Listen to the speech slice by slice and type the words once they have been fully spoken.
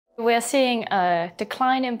We're seeing a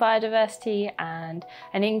decline in biodiversity and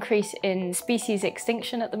an increase in species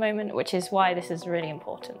extinction at the moment, which is why this is really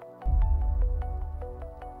important.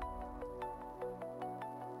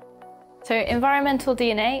 So environmental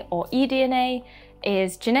DNA, or eDNA,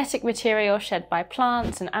 is genetic material shed by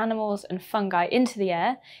plants and animals and fungi into the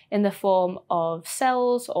air in the form of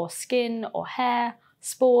cells or skin or hair,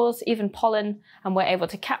 spores, even pollen, and we're able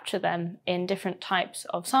to capture them in different types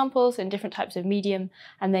of samples, in different types of medium,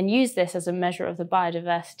 and then use this as a measure of the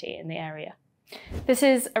biodiversity in the area. This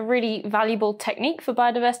is a really valuable technique for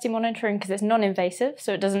biodiversity monitoring because it's non-invasive,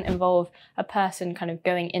 so it doesn't involve a person kind of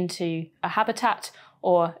going into a habitat,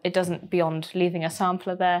 or it doesn't beyond leaving a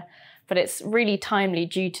sampler there, but it's really timely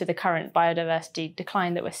due to the current biodiversity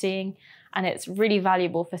decline that we're seeing. And it's really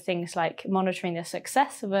valuable for things like monitoring the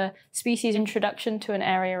success of a species introduction to an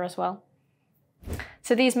area as well.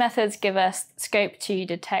 So these methods give us scope to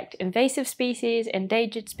detect invasive species,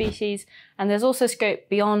 endangered species, and there's also scope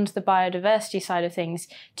beyond the biodiversity side of things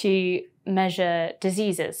to measure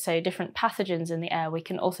diseases. So different pathogens in the air, we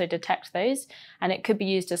can also detect those, and it could be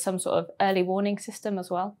used as some sort of early warning system as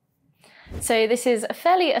well. So this is a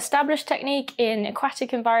fairly established technique in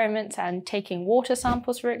aquatic environments and taking water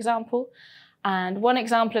samples, for example. And one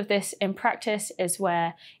example of this in practice is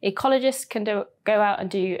where ecologists can go out and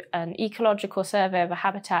do an ecological survey of a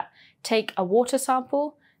habitat, take a water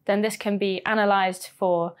sample, then this can be analysed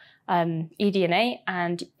for eDNA,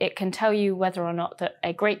 and it can tell you whether or not that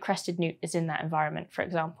a great crested newt is in that environment, for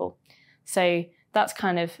example. So that's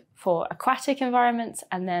kind of for aquatic environments,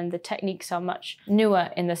 and then the techniques are much newer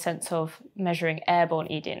in the sense of measuring airborne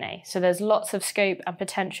eDNA. So there's lots of scope and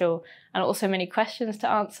potential, and also many questions to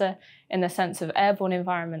answer in the sense of airborne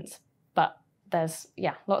environments, but there's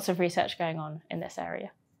lots of research going on in this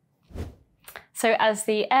area. So as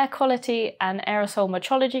the Air Quality and Aerosol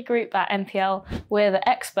Metrology group at NPL, we're the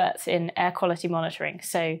experts in air quality monitoring.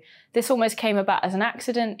 So this almost came about as an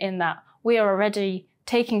accident in that we are already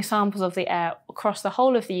taking samples of the air across the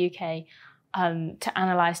whole of the UK to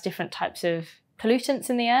analyse different types of pollutants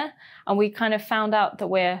in the air. And we kind of found out that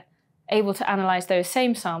we're able to analyse those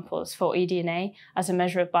same samples for eDNA as a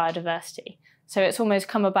measure of biodiversity. So it's almost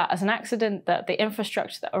come about as an accident that the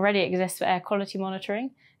infrastructure that already exists for air quality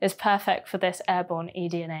monitoring is perfect for this airborne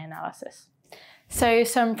eDNA analysis. So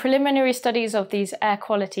some preliminary studies of these air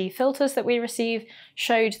quality filters that we received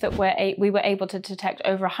showed that we were able to detect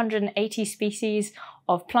over 180 species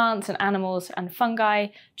of plants and animals and fungi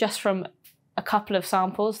just from a couple of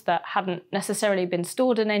samples that hadn't necessarily been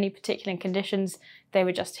stored in any particular conditions. They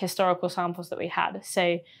were just historical samples that we had.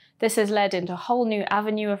 So this has led into a whole new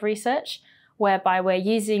avenue of research whereby we're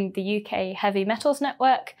using the UK heavy metals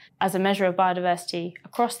network as a measure of biodiversity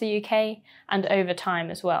across the UK and over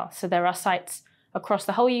time as well. So there are sites across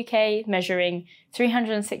the whole UK measuring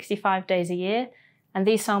 365 days a year, and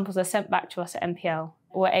these samples are sent back to us at NPL.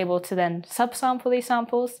 We're able to then subsample these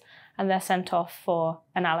samples and they're sent off for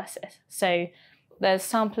analysis. So there's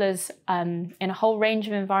samplers in a whole range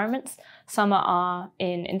of environments. Some are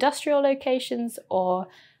in industrial locations or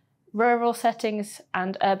rural settings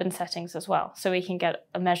and urban settings as well. So we can get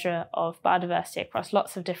a measure of biodiversity across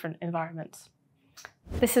lots of different environments.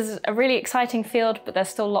 This is a really exciting field, but there's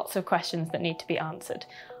still lots of questions that need to be answered.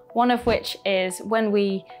 One of which is when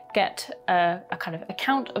we get a kind of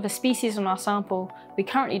account of a species on our sample, we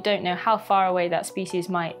currently don't know how far away that species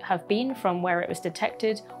might have been from where it was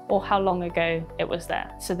detected or how long ago it was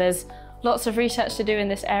there. So there's lots of research to do in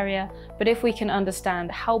this area, but if we can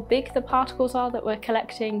understand how big the particles are that we're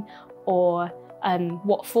collecting or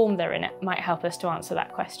what form they're in, it might help us to answer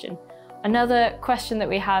that question. Another question that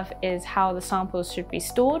we have is how the samples should be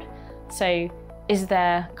stored. So is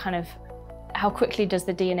there how quickly does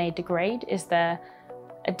the DNA degrade? Is there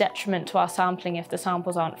a detriment to our sampling if the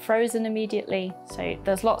samples aren't frozen immediately? So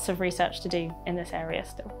there's lots of research to do in this area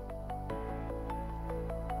still.